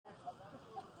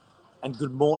And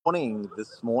good morning.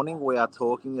 This morning we are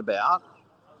talking about.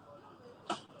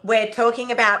 We're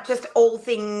talking about just all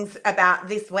things about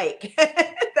this week.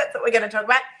 That's what we're going to talk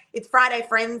about. It's Friday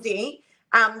Frenzy.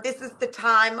 This is the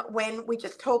time when we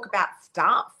just talk about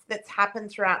stuff that's happened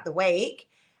throughout the week.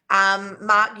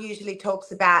 Mark usually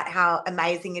talks about how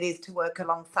amazing it is to work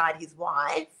alongside his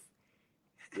wife.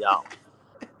 Yeah.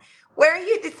 Where are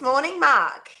you this morning,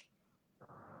 Mark?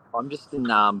 I'm just in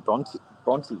Bronte.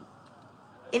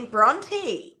 In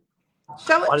Bronte.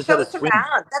 Show I us just had a swim.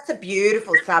 around. That's a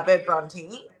beautiful suburb,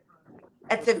 Bronte.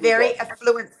 It's a very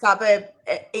affluent suburb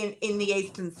in the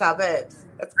eastern suburbs.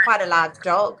 It's quite a large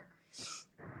dog.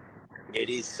 It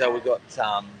is. So we got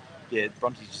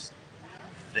Bronte's just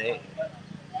there,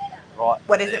 right?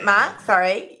 What is it, Mark?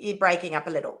 Sorry, you're breaking up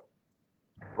a little.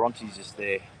 Bronte's just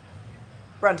there.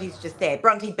 Bronte's just there.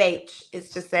 Bronte Beach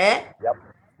is just there. Yep.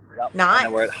 Nice.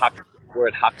 And we're at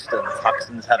Huxton's.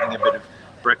 Huxton's having a bit of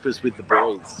breakfast with the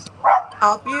boys.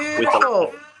 Oh,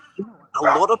 beautiful. A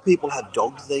lot of people have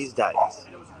dogs these days.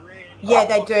 Yeah,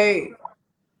 they do.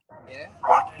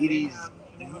 Like, it is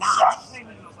nuts.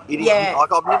 It is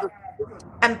like I've never.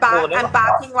 And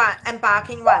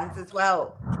barking ones as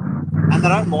well. And they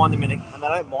don't mind them in a.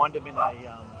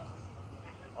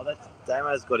 That's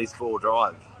Damo's got his 4-wheel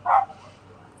drive.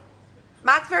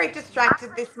 Mark's very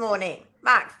distracted this morning.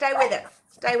 Mark, stay with us.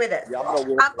 Yeah, I'm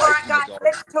gonna walk all right, guys.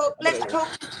 Let's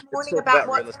talk this morning about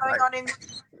what's going on in.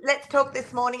 Let's talk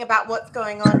this morning about what's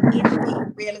going on in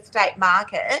the real estate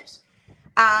market.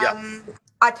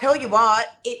 I tell you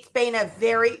what, it's been a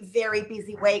very, very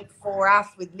busy week for us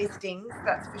with listings.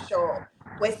 That's for sure.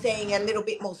 We're seeing a little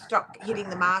bit more stock hitting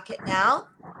the market now.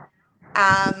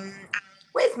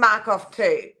 Where's Mark off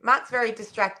to? Mark's very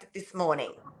distracted this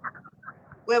morning.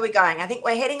 Where are we going? I think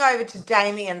we're heading over to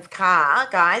Damien's car,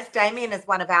 guys. Damien is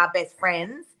one of our best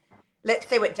friends. Let's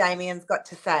see what Damien's got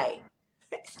to say.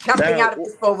 He's jumping out of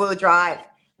his 4-wheel drive.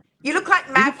 You look like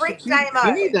Maverick,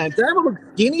 Damo. Damo looks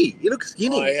skinny. You look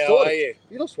skinny. Hi, how are you?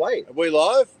 You look sweet. Are we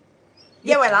live?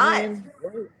 Yeah, we're live.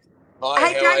 Hi,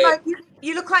 hey, Damo,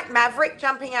 you look like Maverick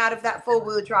jumping out of that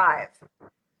 4-wheel drive.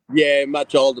 Yeah,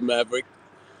 much older Maverick.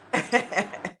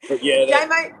 But yeah,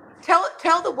 Damo,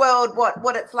 tell the world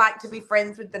what it's like to be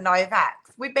friends with the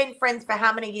Novaks. We've been friends for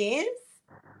how many years?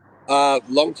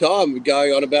 Long time. We're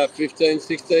going on about 15,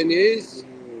 16 years. I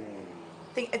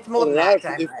think it's more than that,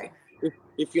 Damo.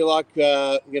 If you like,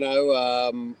 if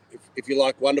you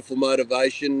like wonderful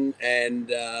motivation and,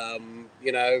 a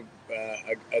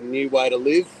new way to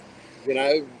live,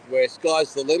 where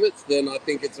sky's the limits, then I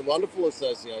think it's a wonderful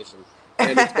association.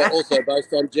 And it's also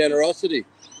based on generosity.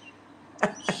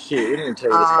 Shit, we didn't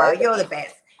tell you this. You're the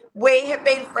best. We have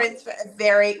been friends for a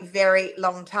very, very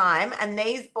long time. And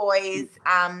these boys,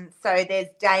 so there's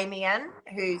Damien,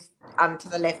 who's to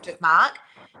the left of Mark.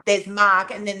 There's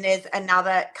Mark, and then there's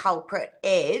another culprit,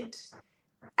 Ed,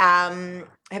 have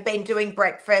been doing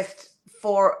breakfast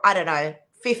for,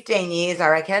 15 years, I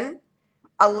reckon,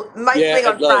 mostly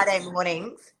on Friday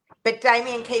mornings. But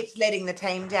Damien keeps letting the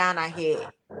team down, I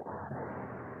hear.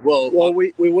 Well,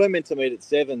 we were meant to meet at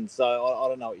 7, so I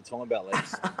don't know what you're talking about,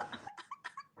 Lex.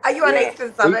 Are you on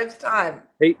Eastern Suburbs time?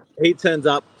 He turns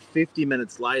up 50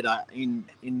 minutes later in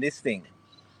this thing.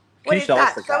 What is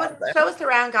that? Show us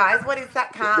around, guys. What is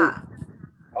that car?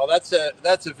 Oh, that's a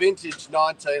vintage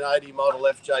 1980 model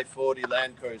FJ40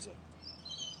 Land Cruiser.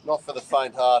 Not for the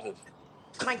faint-hearted.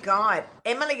 Oh my God,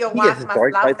 Emily, your wife must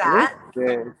love that.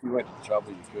 Yeah, if you went to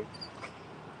trouble, you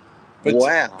could.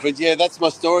 Wow. But yeah, that's my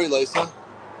story, Lisa.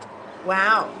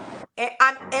 Wow.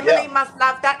 Emily must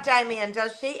love that, Damien,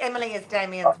 does she? Emily is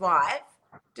Damien's wife.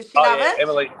 Does she love it?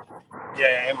 Emily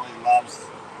loves it.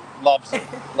 Loves the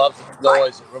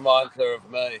noise. It reminds her of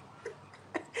me.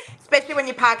 Especially when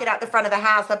you park it out the front of the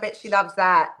house. I bet she loves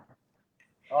that.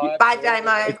 Oh, bye,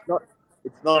 Damo.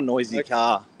 It's not a noisy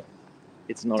car.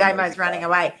 It's not. Damo's running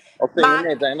away. I'll see you in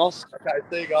there, Damos. Okay,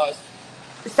 see you guys.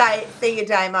 See you,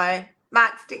 Damo.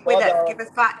 Mark, stick with us.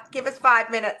 Give us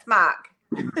 5 minutes, Mark.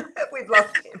 We've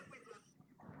lost him.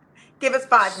 Give us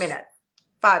 5 minutes.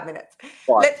 5 minutes.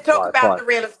 Let's talk about the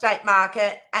real estate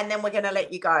market, and then we're going to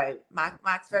let you go.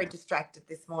 Mark's very distracted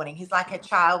this morning. He's like a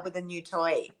child with a new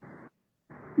toy.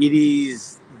 It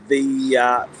is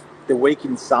the week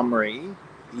in summary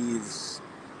is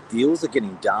deals are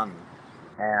getting done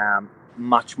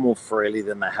much more freely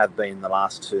than they have been in the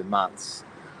last 2 months,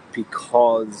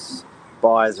 because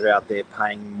buyers are out there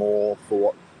paying more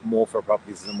for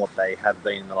properties than what they have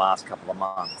been in the last couple of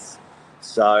months.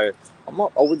 So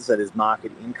I wouldn't say there's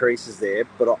market increases there,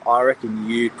 but I reckon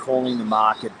you calling the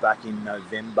market back in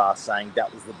November saying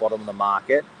that was the bottom of the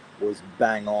market was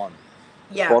bang on.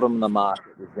 Yeah. The bottom of the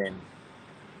market was then.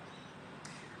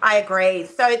 I agree.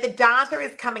 So the data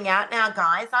is coming out now,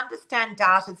 guys. Understand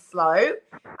data's slow.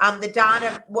 The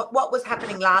data, what was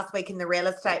happening last week in the real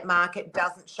estate market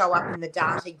doesn't show up in the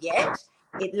data yet.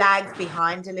 It lags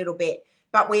behind a little bit.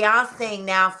 But we are seeing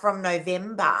now from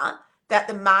November that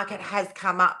the market has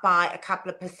come up by a couple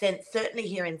of percent, certainly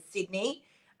here in Sydney.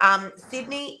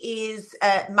 Sydney is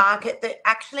a market that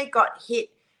actually got hit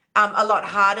a lot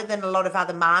harder than a lot of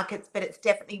other markets, but it's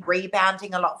definitely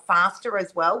rebounding a lot faster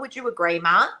as well. Would you agree,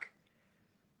 Mark?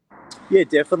 Yeah,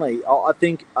 definitely. I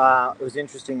think it was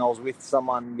interesting. I was with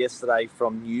someone yesterday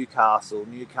from Newcastle.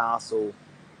 Newcastle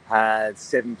had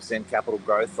 7% capital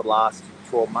growth for the last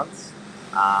 12 months.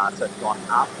 So it's gone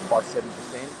up by 7%,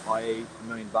 i.e. $1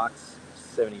 million,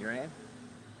 70 grand.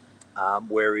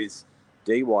 Whereas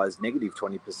DY is negative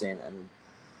 20%, and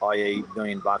i.e. $1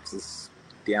 million is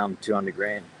down 200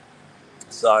 grand.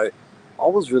 So I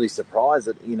was really surprised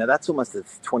that, that's almost a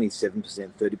 27%,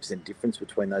 30% difference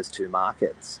between those two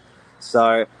markets.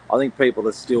 So I think people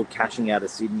are still cashing out of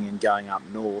Sydney and going up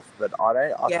north, but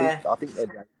I think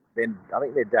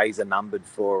their days are numbered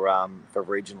for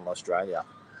regional Australia.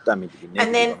 Don't mean to be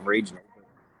negative on regional.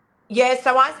 Yeah,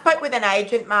 so I spoke with an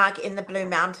agent, Mark, in the Blue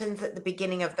Mountains at the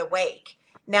beginning of the week.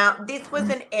 Now, this was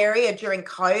an area during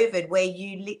COVID where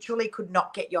you literally could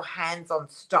not get your hands on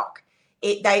stock.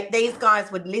 These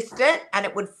guys would list it and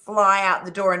it would fly out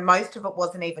the door, and most of it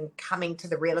wasn't even coming to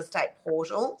the real estate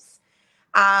portals.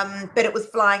 But it was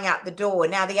flying out the door.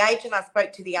 Now, the agent I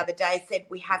spoke to the other day said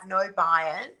we have no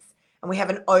buyers and we have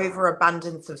an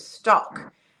overabundance of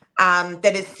stock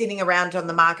that is sitting around on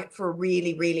the market for a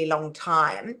really, really long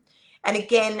time. And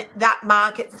again, that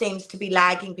market seems to be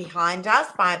lagging behind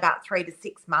us by about 3 to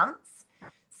 6 months.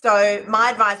 So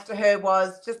my advice to her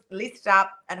was just list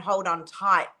up and hold on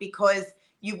tight, because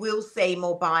you will see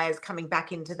more buyers coming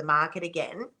back into the market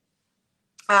again.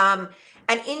 And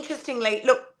interestingly,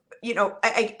 look,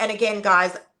 and again,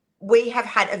 guys, we have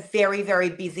had a very,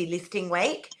 very busy listing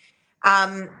week.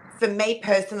 For me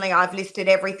personally, I've listed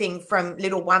everything from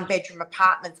little one-bedroom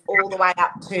apartments all the way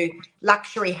up to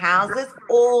luxury houses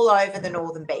all over the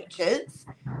Northern Beaches.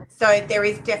 So there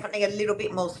is definitely a little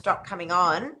bit more stock coming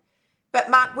on. But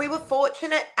Mark, we were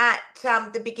fortunate at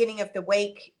the beginning of the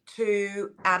week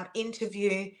to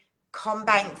interview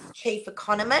CommBank's chief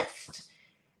economist,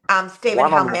 Stephen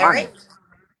Halmerick.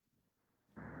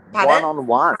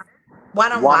 One-on-one.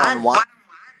 One-on-one.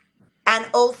 And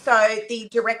also the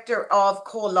director of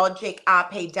CoreLogic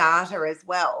RP Data as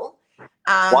well.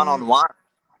 One-on-one.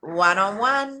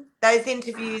 One-on-one. Those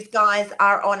interviews, guys,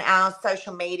 are on our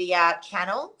social media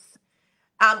channels.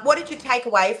 What did you take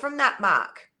away from that,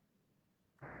 Mark?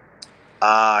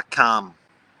 Calm.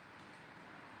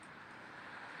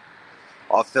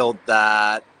 I felt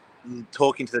that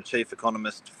talking to the chief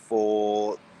economist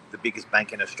for the biggest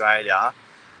bank in Australia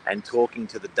and talking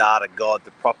to the data god, the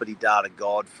property data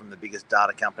god from the biggest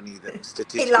data company, the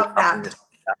statistical He loved company,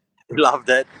 that. he loved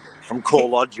it, from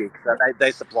CoreLogic. So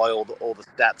they supply all the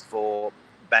stats for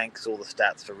banks, all the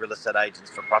stats for real estate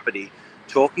agents, for property.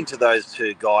 Talking to those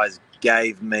two guys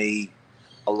gave me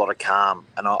a lot of calm,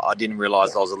 and I didn't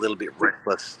realise I was a little bit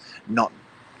reckless, not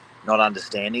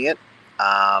understanding it.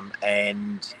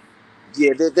 And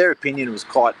yeah, their opinion was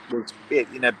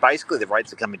basically the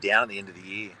rates are coming down at the end of the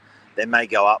year. They may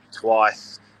go up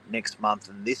twice next month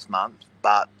and this month,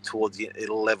 but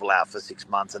it'll level out for 6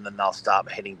 months and then they'll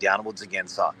start heading downwards again.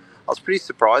 So I was pretty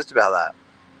surprised about that.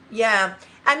 Yeah.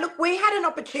 And look, we had an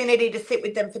opportunity to sit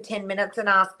with them for 10 minutes and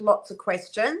ask lots of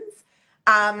questions.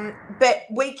 But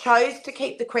we chose to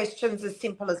keep the questions as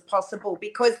simple as possible,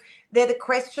 because they're the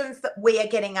questions that we are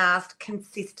getting asked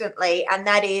consistently, and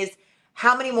that is,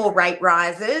 how many more rate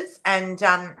rises? And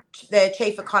the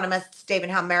chief economist, Stephen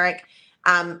Halmerick,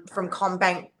 from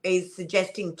CommBank, is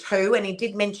suggesting 2, and he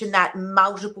did mention that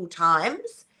multiple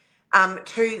times,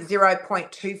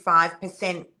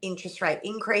 0.25% interest rate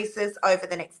increases over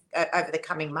the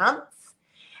coming months.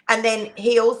 And then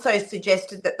he also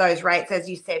suggested that those rates, as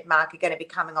you said, Mark, are going to be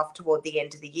coming off toward the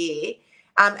end of the year.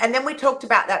 And then we talked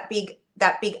about that big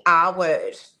R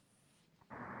word,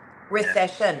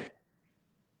 recession.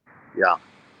 Yeah.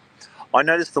 I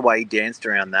noticed the way he danced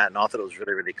around that, and I thought it was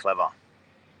really, really clever.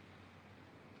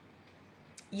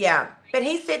 Yeah, but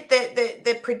he said that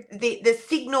the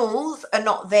signals are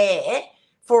not there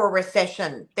for a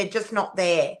recession. They're just not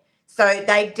there. So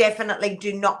they definitely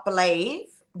do not believe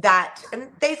that,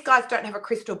 and these guys don't have a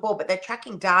crystal ball, but they're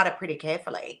tracking data pretty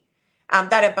carefully. They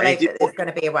don't believe that there's going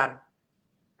to be a one.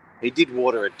 He did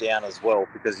water it down as well,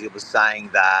 because he was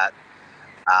saying that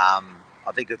I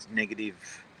think it's negative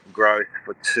growth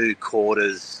for 2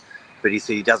 quarters, but he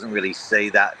said he doesn't really see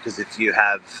that, because if you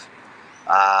have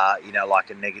like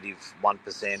a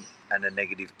 -1% and a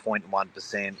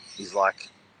 -0.1% is like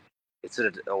it's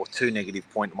or two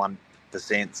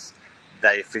 -0.1%.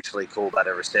 They officially call that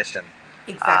a recession.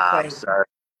 Exactly. So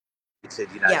he said,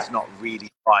 Yeah. it's not really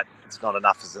right. It's not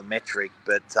enough as a metric,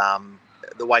 but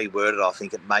the way he worded it, I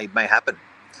think it may happen.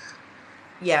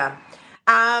 Yeah.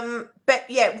 But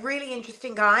yeah, really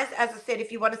interesting, guys. As I said,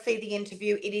 if you want to see the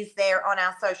interview, it is there on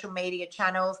our social media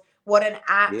channels. What an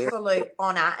absolute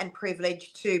honour and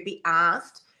privilege to be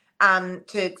asked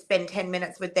to spend 10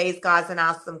 minutes with these guys and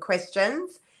ask them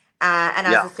questions. And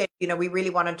as I said, we really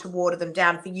wanted to water them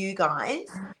down for you guys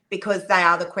because they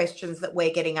are the questions that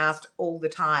we're getting asked all the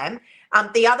time.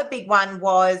 The other big one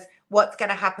was what's going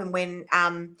to happen when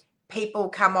people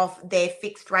come off their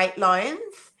fixed rate loans.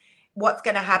 What's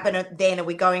going to happen then? Are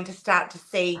we going to start to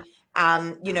see,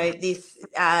 this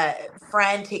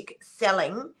frantic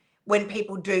selling when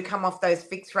people do come off those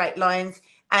fixed rate loans?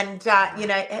 And,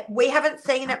 we haven't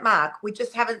seen it, Mark. We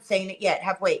just haven't seen it yet,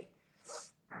 have we?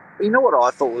 You know what I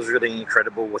thought was really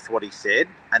incredible with what he said?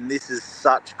 And this is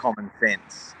such common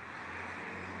sense.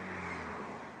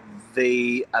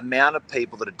 The amount of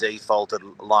people that are defaulted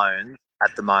loans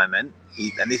at the moment,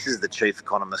 and this is the chief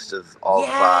economist of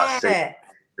the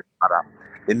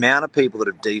amount of people that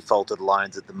have defaulted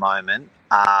loans at the moment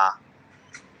are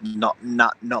not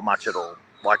much at all.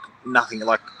 Like nothing,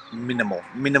 like minimal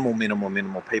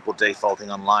people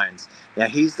defaulting on loans. Now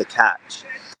here's the catch.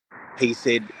 He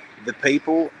said the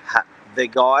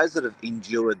guys that have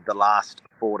endured the last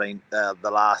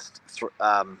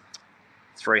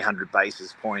 300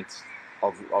 basis points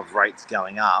of rates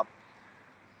going up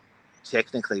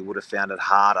technically would have found it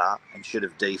harder and should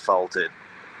have defaulted.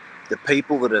 The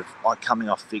people that have coming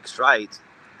off fixed rates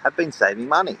have been saving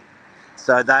money.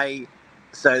 So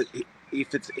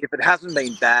if it hasn't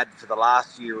been bad for the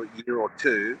last year or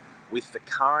two, with the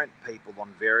current people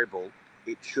on variable,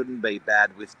 it shouldn't be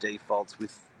bad with defaults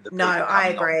with the people. No, I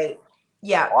agree.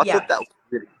 Yeah, I thought that was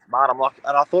really smart.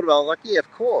 I thought about it, I was like, yeah,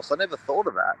 of course. I never thought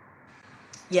of that.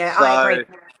 Yeah, so I agree.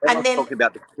 And then talking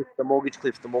about the mortgage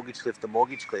cliff,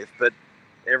 but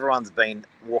everyone's been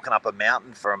walking up a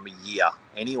mountain for a year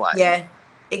anyway. Yeah,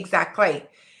 exactly.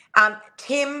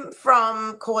 Tim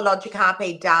from CoreLogic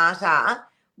RP Data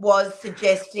was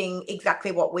suggesting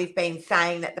exactly what we've been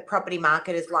saying, that the property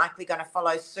market is likely going to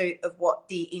follow suit of what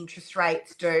the interest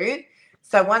rates do.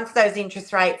 So once those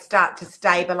interest rates start to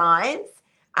stabilise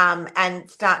and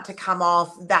start to come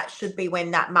off, that should be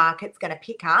when that market's going to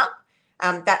pick up.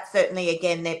 That's certainly,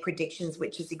 again, their predictions,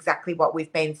 which is exactly what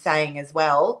we've been saying as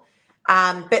well.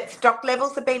 But stock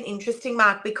levels have been interesting,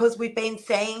 Mark, because we've been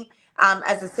seeing,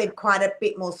 as I said, quite a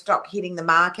bit more stock hitting the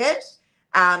market.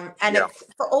 It's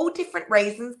for all different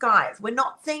reasons, guys. We're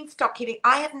not seeing stock hitting.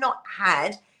 I have not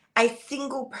had a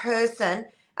single person,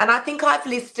 and I think I've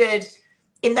listed,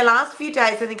 in the last few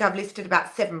days, I think I've listed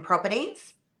about 7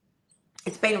 properties.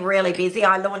 It's been really busy.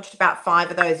 I launched about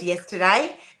 5 of those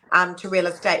yesterday to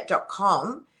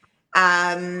realestate.com.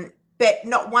 But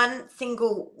not one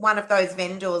single one of those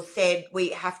vendors said we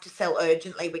have to sell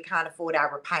urgently, we can't afford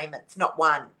our repayments. Not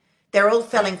one. They're all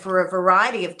selling for a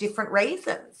variety of different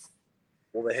reasons.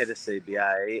 Well, the head of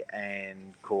CBA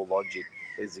and CoreLogic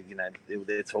is,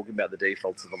 they're talking about the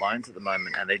defaults of the loans at the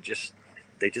moment, and they're just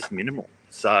minimal.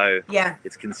 So yeah,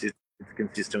 it's consistent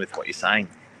with what you're saying.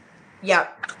 Yeah.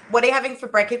 What are you having for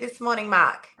breakfast this morning,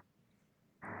 Mark?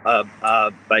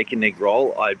 Bacon egg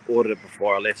roll. I ordered it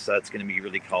before I left, so it's going to be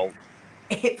really cold.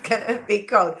 It's going to be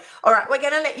cold. All right, we're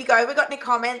going to let you go. We got any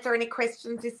comments or any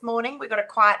questions this morning? We've got a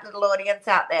quiet little audience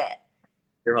out there.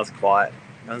 Everyone's quiet.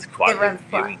 Everyone's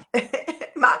quiet.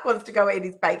 Mark wants to go eat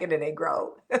his bacon and egg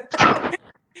roll.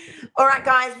 All right,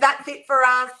 guys, that's it for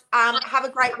us. Have a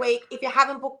great week. If you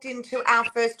haven't booked into our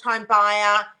first time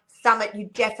buyer summit, you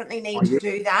definitely need to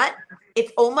do that.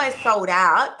 It's almost sold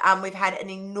out. We've had an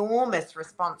enormous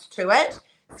response to it.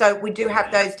 So we do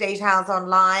have those details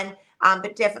online,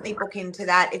 but definitely book into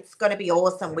that. It's going to be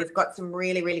awesome. We've got some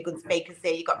really, really good speakers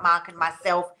there. You've got Mark and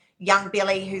myself, young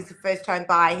Billy, who's a first time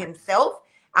buyer himself.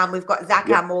 We've got Zach,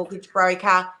 our mortgage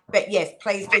broker. But yes,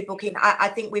 please do book in. I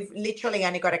think we've literally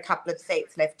only got a couple of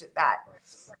seats left at that.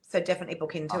 So definitely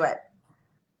book into it.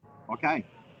 Okay.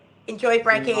 Enjoy,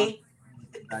 Brekkie.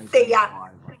 See ya.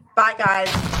 Bye, guys.